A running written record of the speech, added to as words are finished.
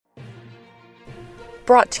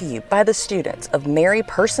Brought to you by the students of Mary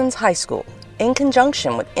Persons High School in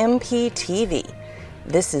conjunction with MPTV.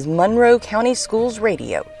 This is Monroe County Schools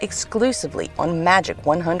Radio, exclusively on Magic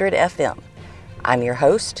 100 FM. I'm your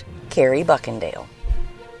host, Carrie Buckendale.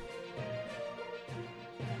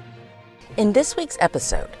 In this week's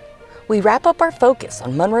episode, we wrap up our focus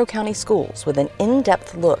on Monroe County schools with an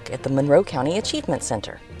in-depth look at the Monroe County Achievement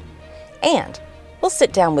Center. And we'll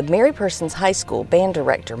sit down with Mary Persons High School band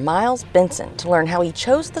director Miles Benson to learn how he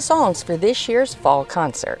chose the songs for this year's fall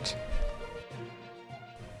concert.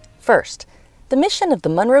 First, the mission of the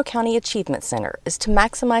Monroe County Achievement Center is to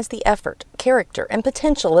maximize the effort, character, and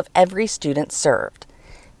potential of every student served.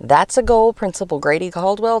 That's a goal Principal Grady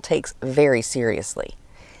Caldwell takes very seriously.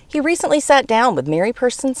 He recently sat down with Mary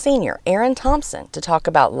Persons Senior Aaron Thompson to talk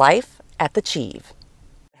about life at the Chieve.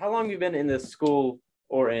 How long have you been in this school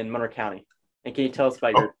or in Monroe County? And can you tell us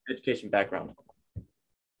about your education background?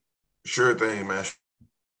 Sure thing, man.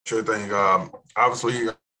 Sure thing. Obviously,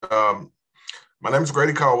 my name is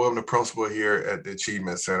Grady Caldwell. I'm the principal here at the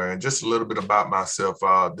Achievement Center. And just a little bit about myself.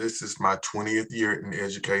 This is my 20th year in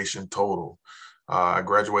education total. I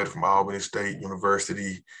graduated from Albany State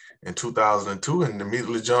University in 2002 and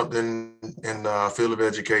immediately jumped in the field of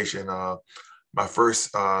education. My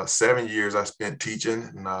first 7 years I spent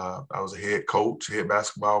teaching, and I was a head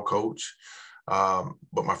basketball coach.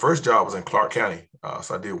 But my first job was in Clark County.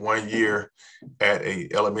 So I did 1 year at a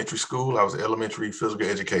elementary school. I was an elementary physical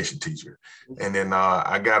education teacher. And then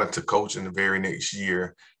I got into coaching the very next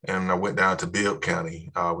year, and I went down to Bibb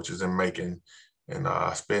County, which is in Macon. And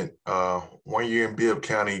I spent 1 year in Bibb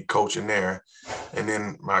County coaching there. And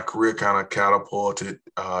then my career kind of catapulted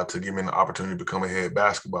to give me an opportunity to become a head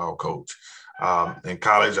basketball coach. In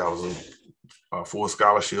college, I was a full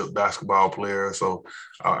scholarship basketball player. So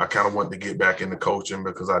I kind of wanted to get back into coaching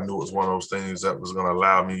because I knew it was one of those things that was going to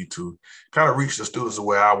allow me to kind of reach the students the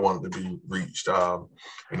way I wanted to be reached.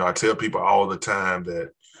 I tell people all the time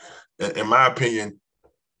that, in my opinion,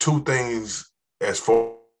 two things as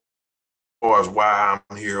far as why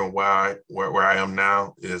I'm here and where I am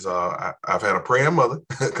now is I've had a praying mother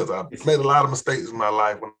because I've made a lot of mistakes in my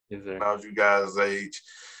life when I was you guys' age.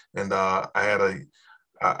 And I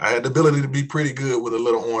had the ability to be pretty good with a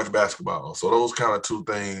little orange basketball. So those kind of two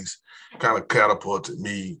things kind of catapulted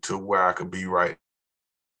me to where I could be right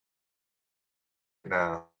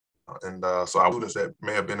now. And so I students that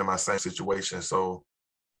may have been in my same situation. So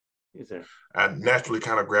I naturally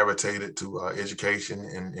kind of gravitated to education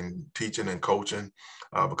and teaching and coaching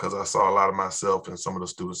because I saw a lot of myself in some of the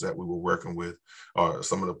students that we were working with, or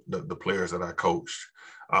some of the players that I coached.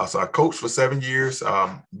 So I coached for 7 years,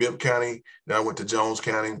 Bibb County. Then I went to Jones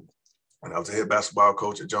County, and I was a head basketball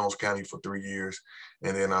coach at Jones County for 3 years.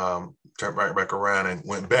 And then turned right back around and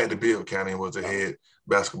went back to Bibb County and was a head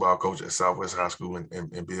basketball coach at Southwest High School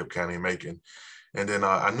in Bibb County, Macon. And then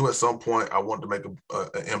I knew at some point I wanted to make an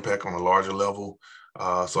impact on a larger level.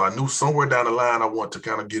 So I knew somewhere down the line I wanted to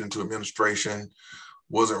kind of get into administration.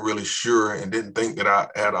 Wasn't really sure and didn't think that I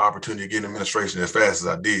had the opportunity to get in administration as fast as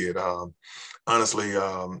I did. Honestly,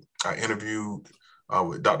 I interviewed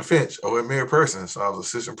with Dr. Finch over at Mary Persons. So I was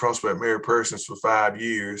assistant principal at Mary Persons for 5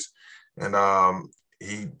 years. And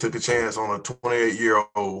he took a chance on a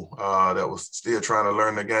 28-year-old that was still trying to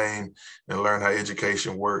learn the game and learn how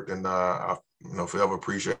education worked. And I forever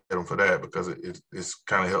appreciate him for that because it's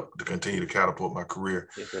kind of helped to continue to catapult my career.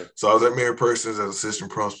 Yes, so I was at Mary Persons as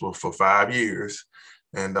assistant principal for 5 years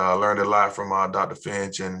and learned a lot from Dr.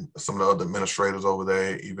 Finch and some of the other administrators over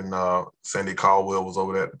there. Even Sandy Caldwell was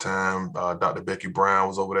over there at the time. Dr. Becky Brown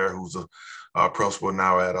was over there, who's a principal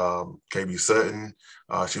now at KB Sutton.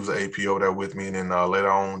 She was an AP over there with me. And then later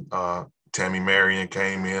on, Tammy Marion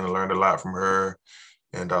came in and learned a lot from her.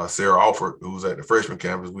 And Sarah Alford, who's at the freshman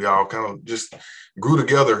campus. We all kind of just grew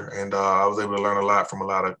together, and I was able to learn a lot from a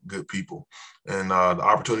lot of good people. And the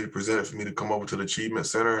opportunity presented for me to come over to the Achievement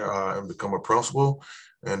Center and become a principal.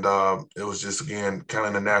 And it was just, again, kind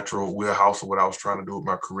of the natural wheelhouse of what I was trying to do with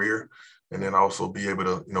my career. And then also be able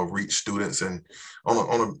to, reach students and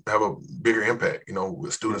have a bigger impact,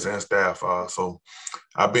 with students and staff. So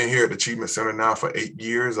I've been here at the Achievement Center now for 8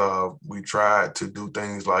 years. We tried to do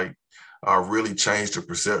things like really change the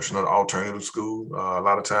perception of the alternative school. A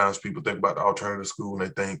lot of times people think about the alternative school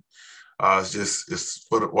and they think it's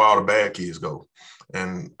for where all the bad kids go.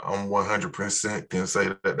 And I'm 100% can say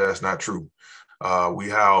that that's not true. We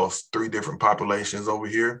house 3 different populations over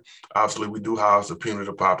here. Obviously, we do house the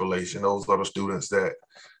punitive population. Those are the students that,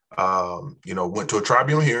 went to a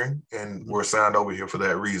tribunal hearing and were assigned over here for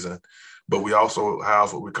that reason. but we also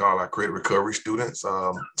house what we call our credit recovery students,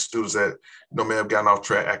 students that may have gotten off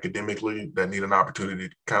track academically that need an opportunity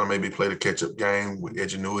to kind of maybe play the catch-up game with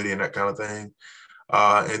ingenuity and that kind of thing.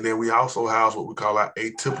 And then we also house what we call our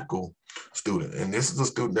atypical student. And this is a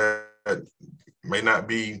student that may not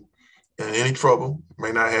be in any trouble,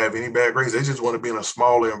 may not have any bad grades. They just want to be in a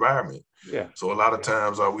smaller environment. Yeah. So a lot of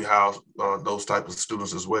times we house those type of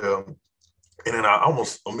students as well. And then I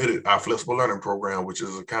almost omitted our flexible learning program, which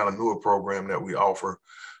is a kind of newer program that we offer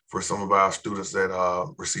for some of our students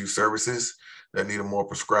that receive services that need a more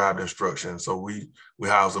prescribed instruction. So we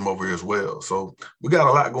house them over here as well. So we got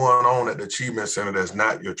a lot going on at the Achievement Center that's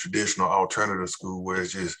not your traditional alternative school where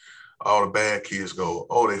it's just all the bad kids go,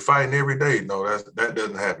 oh, they fighting every day. No, that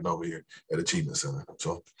doesn't happen over here at Achievement Center.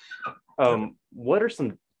 So what are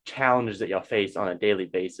some challenges that y'all face on a daily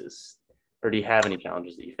basis? Or do you have any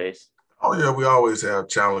challenges that you face? Oh, yeah, we always have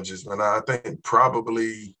challenges. And I think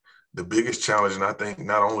probably the biggest challenge, and I think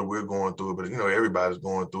not only we're going through it, but, everybody's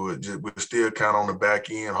going through it. We're still kind of on the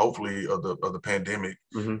back end, hopefully, of the pandemic,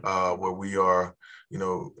 where we are,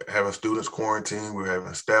 having students quarantined, we're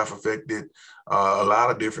having staff affected, a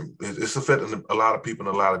lot of different, it's affecting a lot of people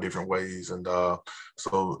in a lot of different ways. And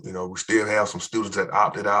so, we still have some students that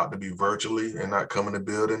opted out to be virtually and not come in the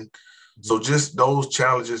building. So just those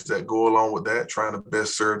challenges that go along with that, trying to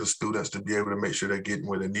best serve the students to be able to make sure they're getting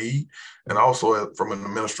what they need. And also from an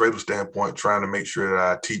administrative standpoint, trying to make sure that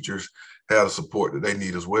our teachers have the support that they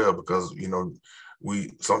need as well, because,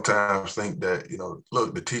 we sometimes think that,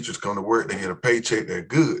 look, the teachers come to work, they get a paycheck, they're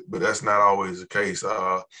good, but that's not always the case.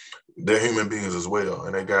 They're human beings as well.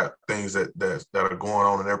 And they got things that are going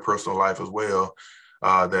on in their personal life as well.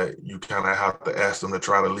 That you kind of have to ask them to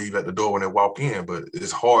try to leave at the door when they walk in, but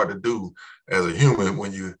it's hard to do as a human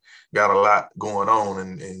when you got a lot going on.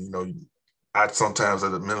 And I sometimes as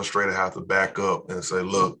an administrator have to back up and say,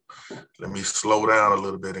 look, let me slow down a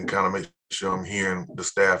little bit and kind of make sure I'm hearing the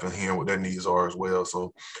staff and hearing what their needs are as well.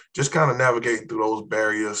 So just kind of navigating through those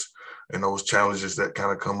barriers and those challenges that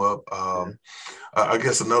kind of come up. I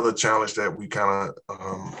guess another challenge that we kind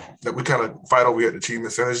of fight over here at the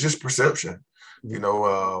Achievement Center is just perception.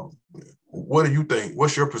 What do you think?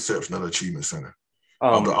 What's your perception of the Achievement Center,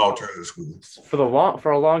 of the alternative schools?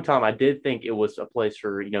 For a long time, I did think it was a place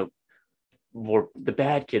for, where the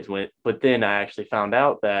bad kids went. But then I actually found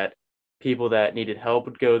out that people that needed help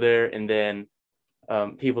would go there. And then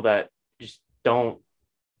people that just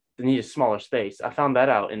need a smaller space. I found that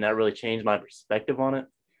out, and that really changed my perspective on it.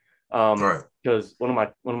 Right. Because one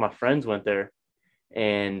of my friends went there,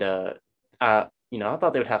 and I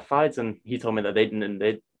thought they would have fights, and he told me that they didn't.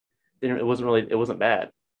 It wasn't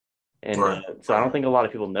bad, and so I don't think a lot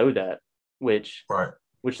of people know that, which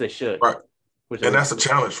they should. Right. And that's a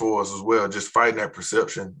challenge for us as well, just fighting that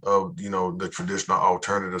perception of, the traditional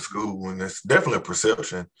alternative school. And it's definitely a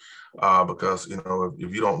perception because,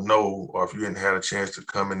 if you don't know, or if you hadn't had a chance to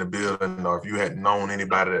come in the building, or if you hadn't known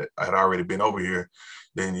anybody that had already been over here,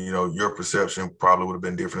 then, your perception probably would have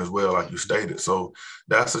been different as well, like you stated. So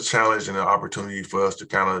that's a challenge and an opportunity for us to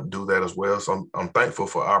kind of do that as well. So I'm thankful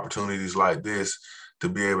for opportunities like this to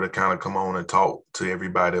be able to kind of come on and talk to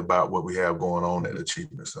everybody about what we have going on at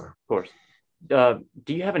Achievement Center. Of course. Do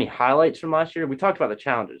you have any highlights from last year? We talked about the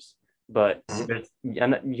challenges, but you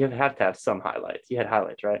have to have some highlights. You had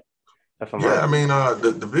highlights, right? Yeah, I mean,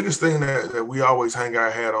 the biggest thing that we always hang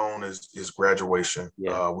our hat on is graduation.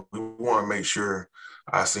 Yeah. We want to make sure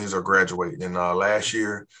our seniors are graduating. And last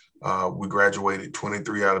year, we graduated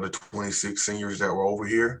 23 out of the 26 seniors that were over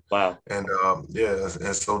here. Wow. And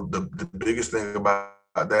and so the biggest thing about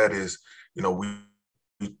that is,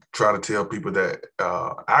 we try to tell people that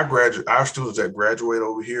our students that graduate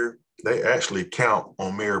over here, they actually count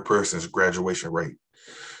on Mary Person's graduation rate.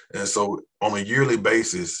 And so on a yearly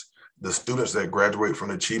basis, the students that graduate from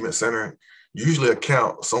the Achievement Center usually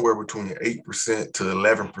account somewhere between 8% to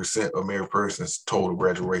 11% of Mary Person's total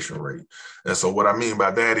graduation rate. And so what I mean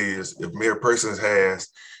by that is if Mary Persons has,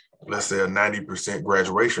 let's say, a 90%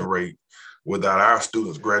 graduation rate, without our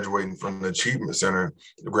students graduating from the Achievement Center,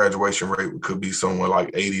 the graduation rate could be somewhere like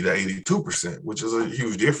 80 to 82%, which is a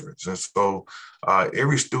huge difference. And so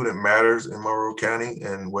every student matters in Monroe County,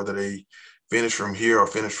 and whether they finish from here or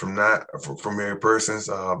finish from Mary Persons,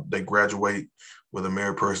 they graduate with a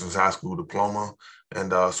Mary Persons high school diploma.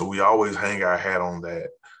 And so we always hang our hat on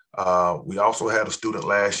that. We also had a student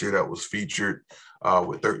last year that was featured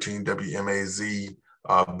with 13 WMAZ,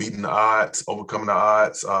 beating the odds, overcoming the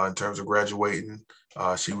odds in terms of graduating.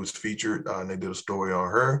 She was featured and they did a story on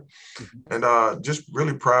her. And just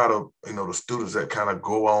really proud of, the students that kind of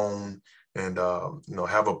go on and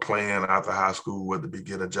have a plan after high school, whether it be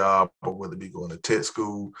get a job or whether it be going to tech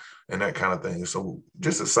school and that kind of thing. So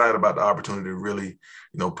just excited about the opportunity to really,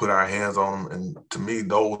 put our hands on them. And to me,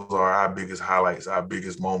 those are our biggest highlights, our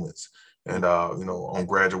biggest moments. And, on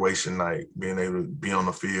graduation night, being able to be on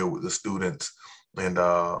the field with the students and,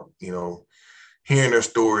 hearing their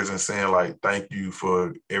stories and saying like, thank you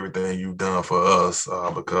for everything you've done for us,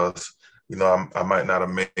 because I might not have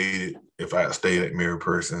made it if I had stayed at Mary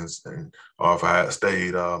Persons, or if I had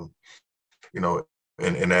stayed, in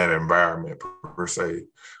that environment per se.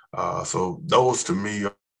 So those to me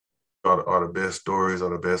are the best stories, are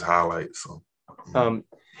the best highlights. So,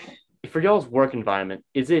 for y'all's work environment,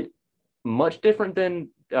 is it much different than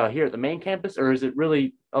here at the main campus, or is it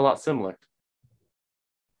really a lot similar?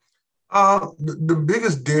 The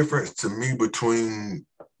biggest difference to me between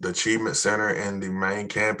the Achievement Center and the main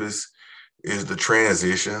campus is the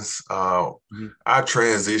transitions. Our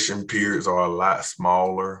transition periods are a lot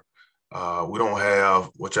smaller. We don't have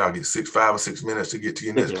what y'all get 5 or 6 minutes to get to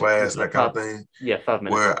your next class, that kind of thing. Yeah, 5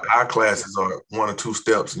 minutes. Where our classes are 1 or 2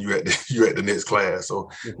 steps and you at the next class.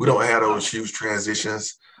 So we don't have those huge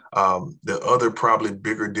transitions. The other probably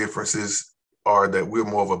bigger differences are that we're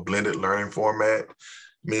more of a blended learning format,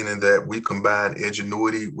 meaning that we combine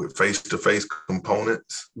Edgenuity with face-to-face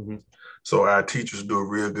components. So our teachers do a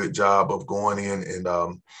real good job of going in and,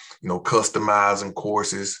 customizing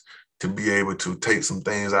courses to be able to take some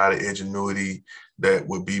things out of Edgenuity that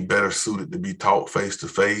would be better suited to be taught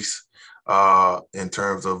face-to-face, in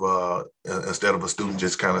terms of instead of a student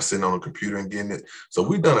just kind of sitting on a computer and getting it. So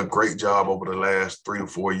we've done a great job over the last 3 to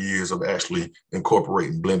 4 years of actually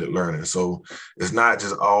incorporating blended learning. So it's not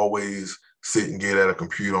just always sit and get at a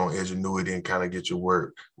computer on Edgenuity and kind of get your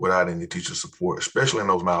work without any teacher support, especially in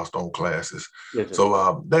those milestone classes. Yes,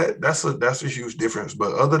 so that's a huge difference.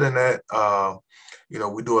 But other than that,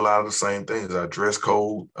 we do a lot of the same things. Our dress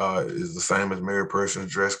code is the same as Mary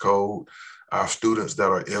Persons dress code. Our students that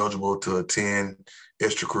are eligible to attend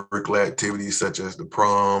extracurricular activities such as the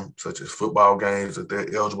prom, such as football games, that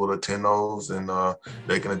they're eligible to attend those, and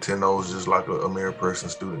they can attend those just like a Mary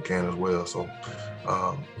Persons student can as well. So,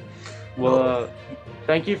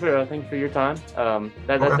 thank you for your time.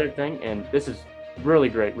 That's everything, and this is really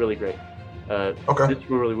great, really great. This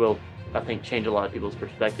really will, I think, change a lot of people's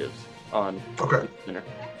perspectives on the center.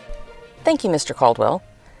 Thank you, Mr. Caldwell.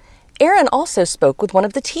 Erin also spoke with one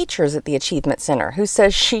of the teachers at the Achievement Center who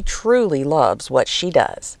says she truly loves what she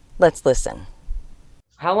does. Let's listen.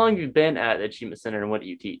 How long have you been at the Achievement Center, and what do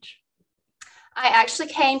you teach? I actually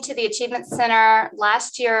came to the Achievement Center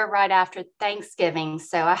last year right after Thanksgiving,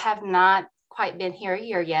 so I have not quite been here a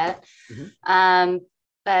year yet.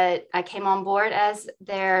 But I came on board as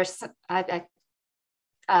I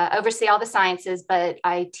oversee all the sciences, but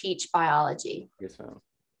I teach biology. Yes, ma'am.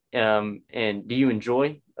 And do you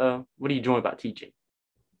enjoy, what do you enjoy about teaching?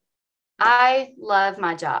 I love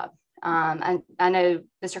my job. I know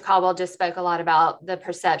Mr. Caldwell just spoke a lot about the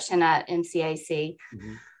perception at MCAC,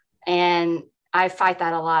 and I fight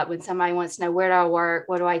that a lot. When somebody wants to know, where do I work?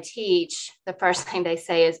 What do I teach? The first thing they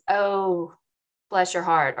say is, oh, bless your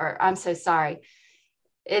heart, or I'm so sorry.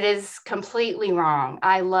 It is completely wrong.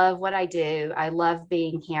 I love what I do. I love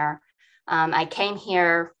being here. I came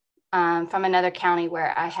here from another county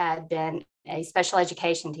where I had been a special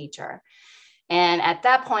education teacher. And at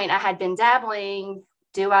that point, I had been dabbling,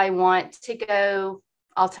 do I want to go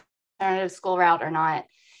alternative school route or not?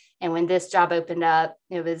 And when this job opened up,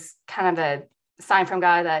 it was kind of a sign from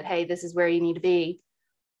God that, hey, this is where you need to be.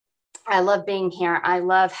 I love being here. I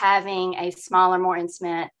love having a smaller, more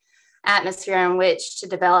intimate atmosphere in which to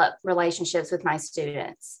develop relationships with my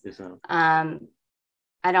students. Yes,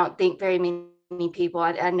 I don't think very many people,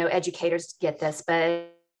 I know educators get this, but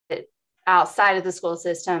outside of the school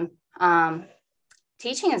system,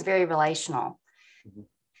 teaching is very relational.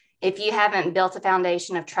 If you haven't built a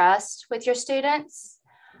foundation of trust with your students,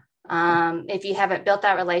 if you haven't built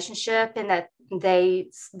that relationship and that the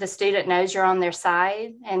student knows you're on their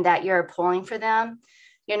side and that you're pulling for them,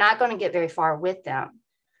 you're not going to get very far with them.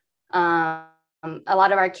 A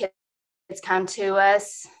lot of our kids come to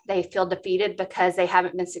us, they feel defeated because they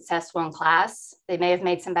haven't been successful in class. They may have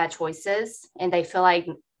made some bad choices and they feel like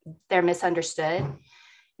they're misunderstood.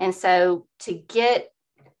 And so to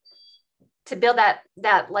build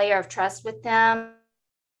that layer of trust with them,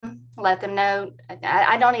 let them know,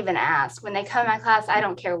 I don't even ask. When they come to my class, I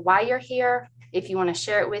don't care why you're here. If you want to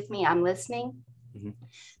share it with me, I'm listening.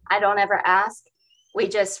 I don't ever ask. We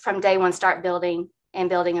just from day one start building and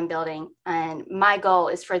building and building. And my goal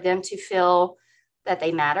is for them to feel that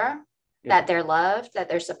they matter, that they're loved, that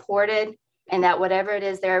they're supported, and that whatever it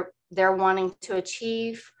is they're they're wanting to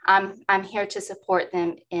achieve, I'm here to support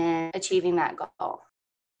them in achieving that goal.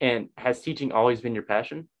 And has teaching always been your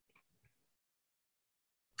passion?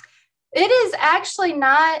 It is actually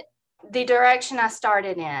not the direction I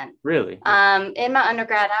started in. Really? In my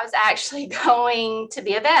undergrad, I was actually going to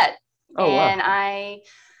be a vet. Oh, and wow. I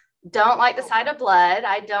don't like the sight of blood.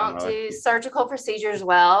 I don't do surgical procedures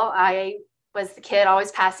well. I was the kid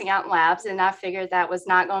always passing out in labs, and I figured that was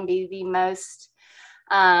not going to be the most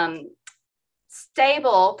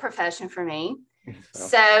stable profession for me.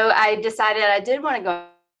 So I decided I did want to go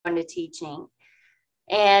into teaching.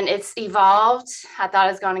 And it's evolved. I thought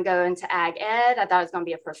I was going to go into ag ed. I thought I was going to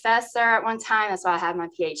be a professor at one time. That's why I had my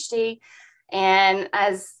PhD. And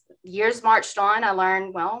as years marched on, I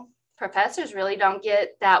learned, well, professors really don't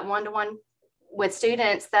get that one-to-one with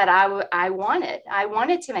students that I wanted. I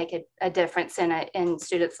wanted to make a difference in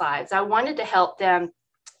students' lives. I wanted to help them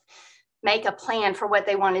make a plan for what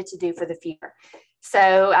they wanted to do for the future.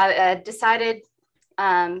 So I decided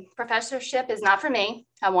professorship is not for me.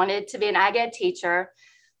 I wanted to be an ag ed teacher.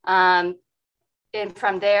 And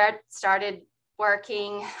from there, started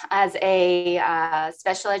working as a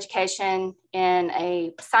special education in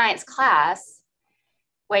a science class,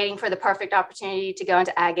 waiting for the perfect opportunity to go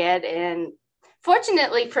into ag ed. And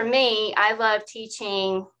fortunately for me, I love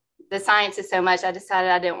teaching the sciences so much, I decided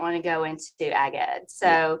I didn't want to go into ag ed.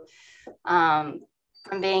 So from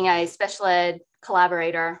being a special ed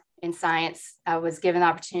collaborator in science, I was given the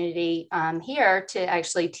opportunity here to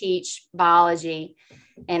actually teach biology,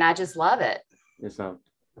 and I just love it. Yes,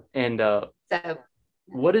 and so,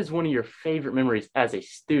 what is one of your favorite memories as a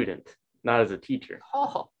student, not as a teacher?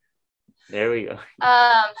 Oh, there we go.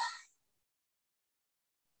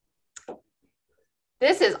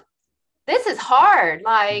 This is hard.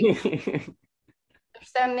 Like, there's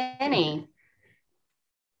so many.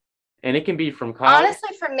 And it can be from college. Honestly,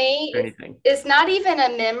 for me, it's not even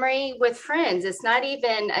a memory with friends. It's not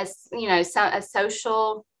even a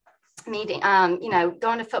social meeting.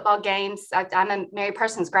 Going to football games. I'm a Mary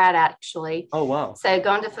Persons grad, actually. Oh, wow. So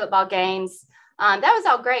going to football games, that was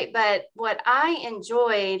all great. But what I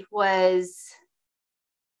enjoyed was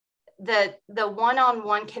the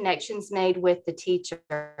one-on-one connections made with the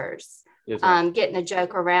teachers. Yes, getting a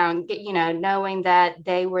joke around, knowing that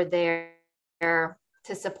they were there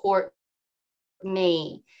to support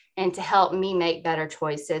me and to help me make better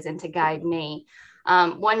choices and to guide me.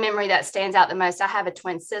 One memory that stands out the most, I have a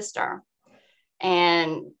twin sister,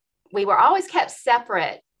 and we were always kept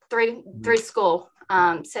separate through school,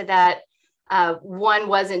 so that one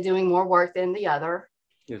wasn't doing more work than the other.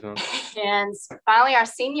 Yes, and finally, our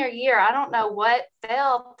senior year, I don't know what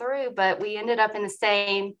fell through, but we ended up in the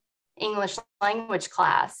same English language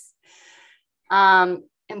class.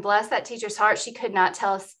 And bless that teacher's heart, she could not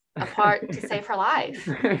tell us apart to save her life.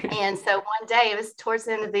 And so one day, it was towards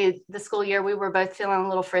the end of the school year, we were both feeling a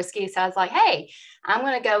little frisky. So I was like, hey, I'm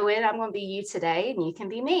going to go in. I'm going to be you today, and you can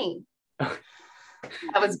be me.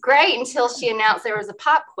 That was great until she announced there was a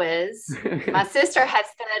pop quiz. My sister had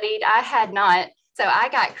studied. I had not. So I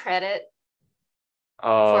got credit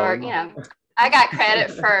I got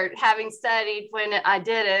credit for having studied when I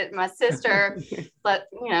did it. My sister,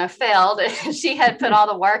 failed, and she had put all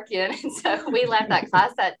the work in. And so we left that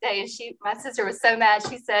class that day, and my sister was so mad.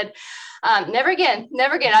 She said, never again.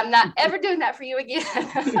 I'm not ever doing that for you again.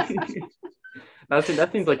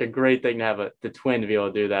 That seems like a great thing to have the twin to be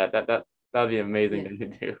able to do that. That'd be amazing to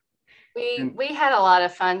do. We had a lot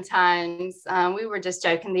of fun times. We were just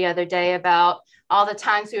joking the other day about all the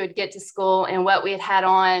times we would get to school and what we had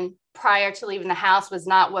on prior to leaving the house was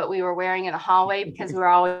not what we were wearing in the hallway, because we were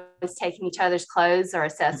always taking each other's clothes or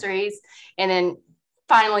accessories, and then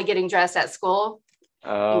finally getting dressed at school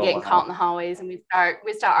and getting caught in the hallways, and we start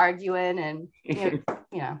arguing, and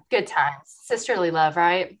good times, sisterly love,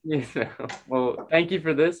 right? Yeah. Well, thank you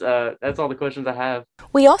for this. That's all the questions I have.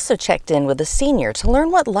 We also checked in with a senior to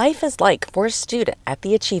learn what life is like for a student at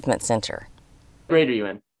the Achievement Center. What grade are you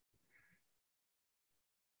in?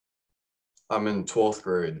 I'm in 12th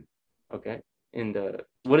grade. Okay. And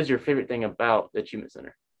what is your favorite thing about the Achievement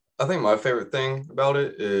Center? I think my favorite thing about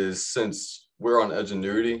it is, since we're on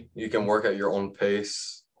Edgenuity, you can work at your own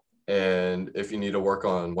pace. And if you need to work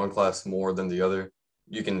on one class more than the other,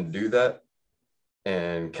 you can do that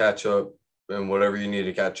and catch up in whatever you need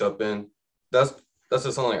to catch up in. That's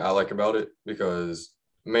just something I like about it, because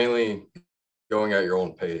mainly going at your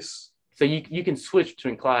own pace. So you can switch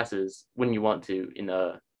between classes when you want to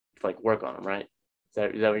work on them, right? Is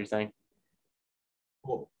that what you're saying?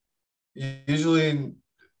 Well, usually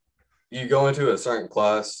you go into a certain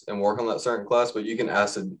class and work on that certain class, but you can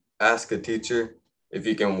ask a teacher if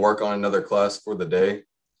you can work on another class for the day.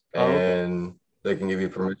 and they can give you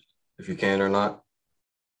permission if you can or not.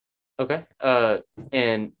 Okay.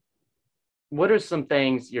 And what are some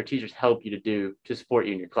things your teachers help you to do to support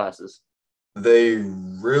you in your classes? They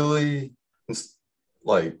really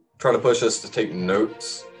try to push us to take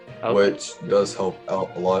notes, which does help out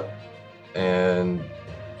a lot. And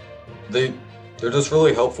they're just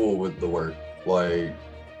really helpful with the work, like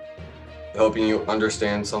helping you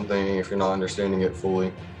understand something if you're not understanding it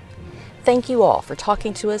fully. Thank you all for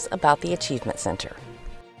talking to us about the Achievement Center.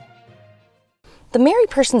 The Mary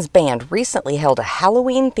Persons Band recently held a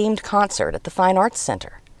Halloween-themed concert at the Fine Arts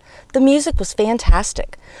Center. The music was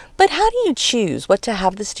fantastic, but how do you choose what to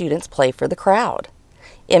have the students play for the crowd?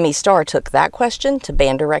 Emmy Starr took that question to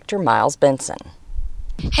band director Miles Benson.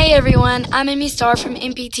 Hey everyone, I'm Emmy Starr from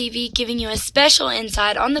MPTV giving you a special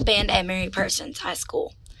insight on the band at Mary Persons High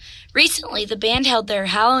School. Recently, the band held their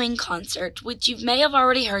Halloween concert, which you may have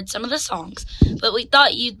already heard some of the songs, but we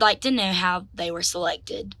thought you'd like to know how they were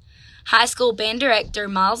selected. High school band director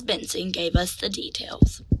Miles Benson gave us the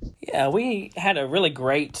details. Yeah, we had a really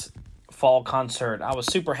great fall concert. I was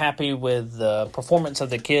super happy with the performance of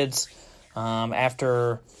the kids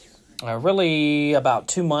after really about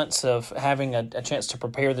 2 months of having a chance to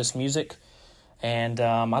prepare this music. And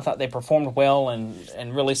I thought they performed well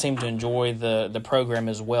and really seemed to enjoy the program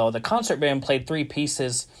as well. The concert band played 3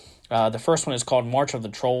 pieces. The first one is called March of the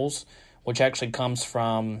Trolls, which actually comes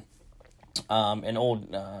from an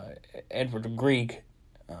old Edward Grieg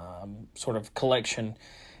sort of collection.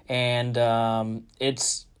 And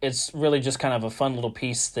it's really just kind of a fun little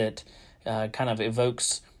piece that kind of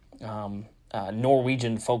evokes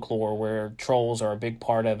Norwegian folklore, where trolls are a big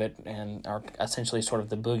part of it and are essentially sort of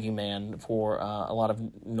the boogeyman for a lot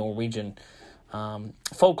of Norwegian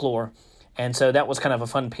folklore. And so that was kind of a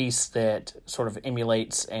fun piece that sort of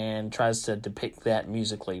emulates and tries to depict that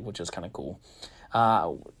musically, which is kind of cool.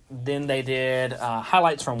 Then they did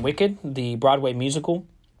highlights from Wicked, the Broadway musical.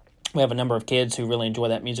 We have a number of kids who really enjoy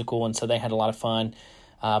that musical, and so they had a lot of fun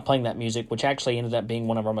playing that music, which actually ended up being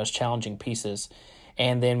one of our most challenging pieces.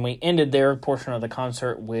 And then we ended their portion of the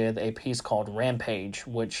concert with a piece called Rampage,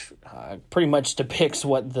 which pretty much depicts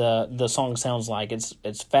what the song sounds like.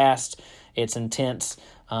 It's fast, it's intense,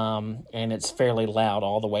 and it's fairly loud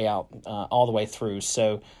all the way through.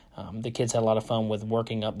 So the kids had a lot of fun with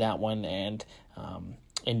working up that one and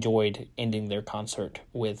enjoyed ending their concert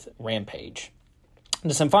with Rampage.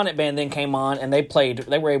 The symphonic band then came on, and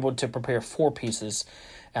they were able to prepare 4 pieces.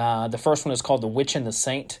 The first one is called The Witch and the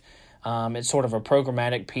Saint. It's sort of a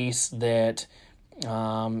programmatic piece that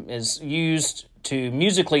is used to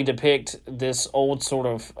musically depict this old sort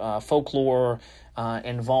of folklore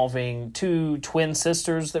involving 2 twin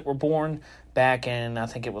sisters that were born back in, I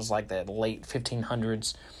think it was like the late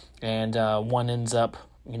 1500s. And one ends up,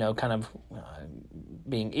 kind of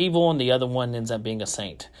being evil, and the other one ends up being a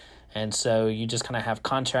saint. And so you just kind of have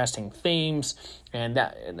contrasting themes, and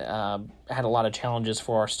that had a lot of challenges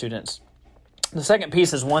for our students. The second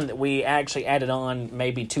piece is one that we actually added on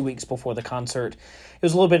maybe 2 weeks before the concert. It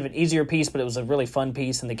was a little bit of an easier piece, but it was a really fun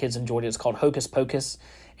piece, and the kids enjoyed it. It's called Hocus Pocus,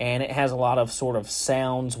 and it has a lot of sort of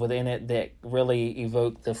sounds within it that really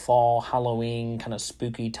evoke the fall, Halloween, kind of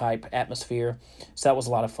spooky type atmosphere. So that was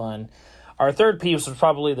a lot of fun. Our third piece was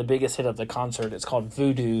probably the biggest hit of the concert. It's called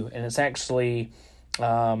Voodoo, and it's actually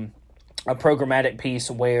a programmatic piece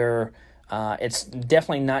where it's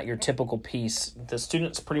definitely not your typical piece. The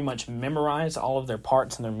students pretty much memorize all of their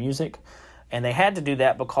parts in their music, and they had to do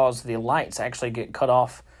that because the lights actually get cut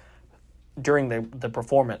off during the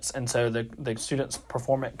performance, and so the students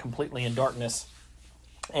perform it completely in darkness.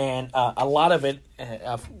 And a lot of it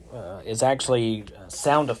is actually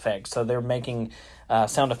sound effects, so they're making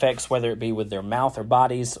sound effects, whether it be with their mouth or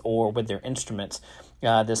bodies or with their instruments.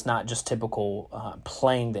 That's not just typical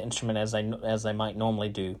playing the instrument as they might normally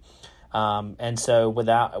do. And so with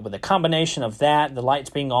a combination of that, the lights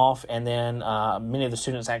being off, and then many of the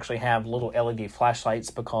students actually have little LED flashlights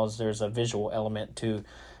because there's a visual element to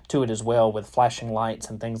it as well, with flashing lights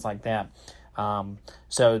and things like that.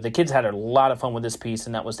 So the kids had a lot of fun with this piece,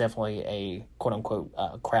 and that was definitely a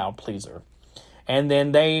quote-unquote crowd pleaser. And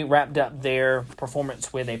then they wrapped up their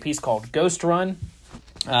performance with a piece called Ghost Run,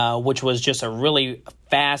 which was just a really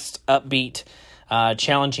fast, upbeat,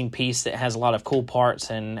 challenging piece that has a lot of cool parts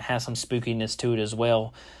and has some spookiness to it as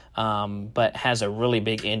well, but has a really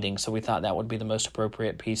big ending. So we thought that would be the most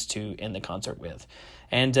appropriate piece to end the concert with.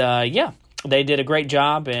 And they did a great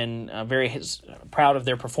job, and very proud of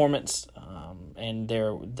their performance and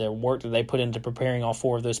their work that they put into preparing all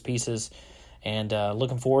 4 of those pieces, and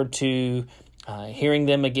looking forward to hearing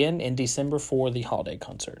them again in December for the holiday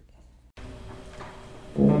concert.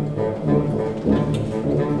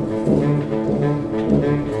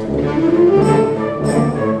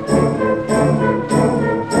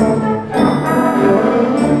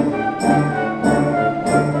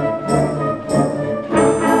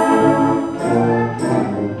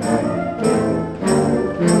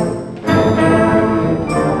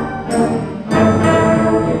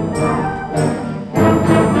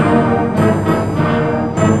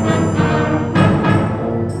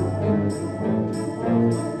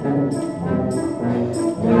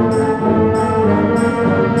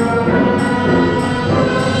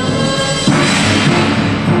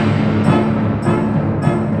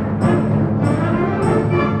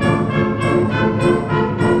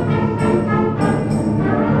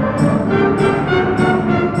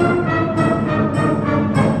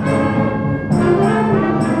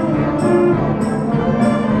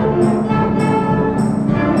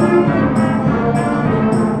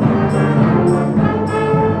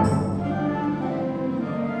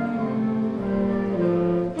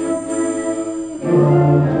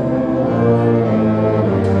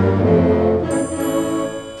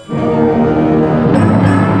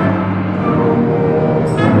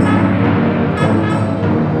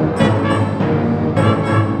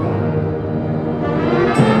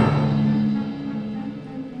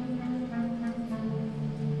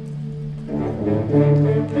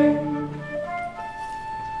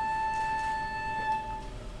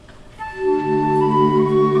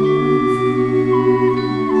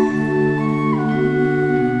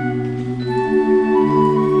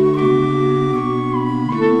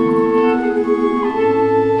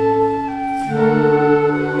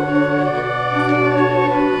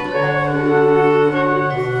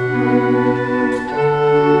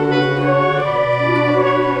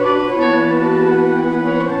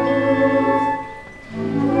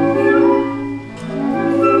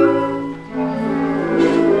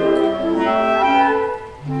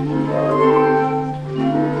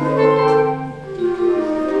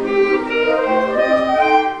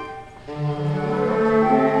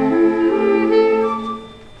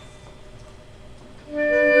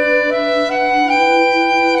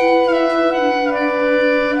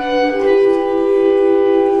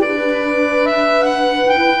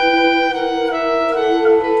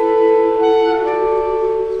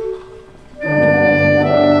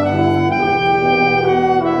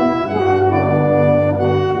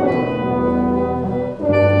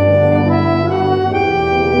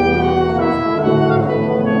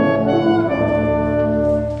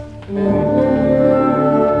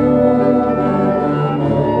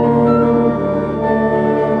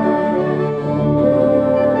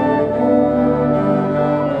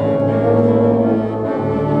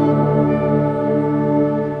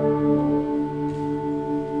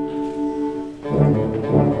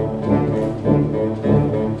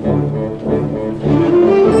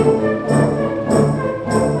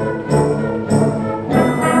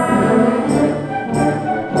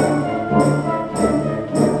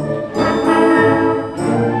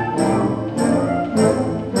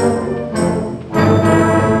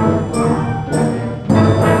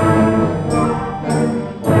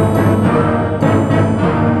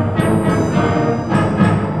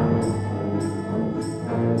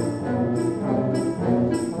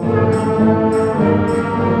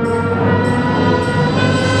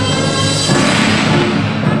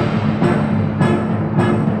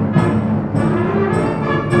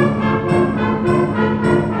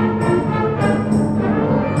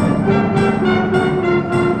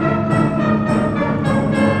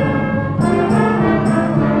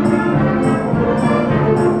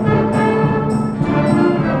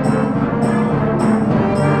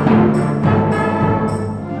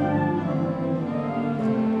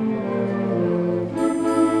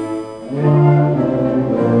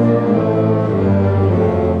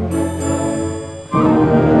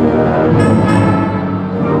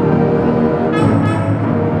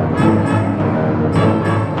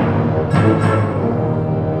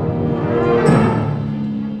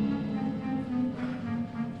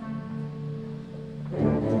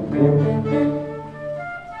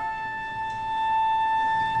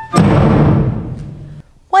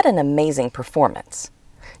 an amazing performance.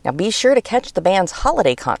 Now be sure to catch the band's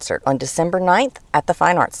holiday concert on December 9th at the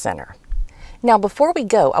Fine Arts Center. Now before we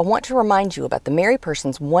go, I want to remind you about the Mary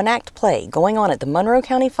Persons one-act play going on at the Monroe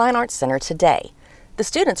County Fine Arts Center today. The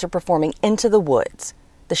students are performing Into the Woods.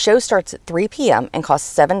 The show starts at 3 p.m. and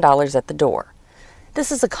costs $7 at the door.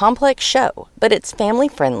 This is a complex show, but it's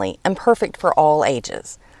family-friendly and perfect for all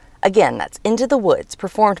ages. Again, that's Into the Woods,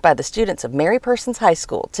 performed by the students of Mary Persons High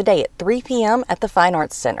School today at 3 p.m. at the Fine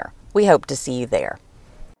Arts Center. We hope to see you there.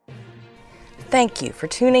 Thank you for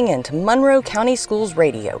tuning in to Monroe County Schools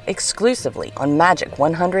Radio exclusively on Magic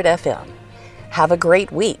 100 FM. Have a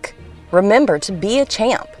great week. Remember to be a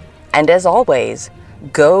champ. And as always,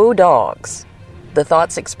 go Dogs. The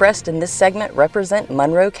thoughts expressed in this segment represent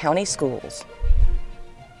Monroe County Schools.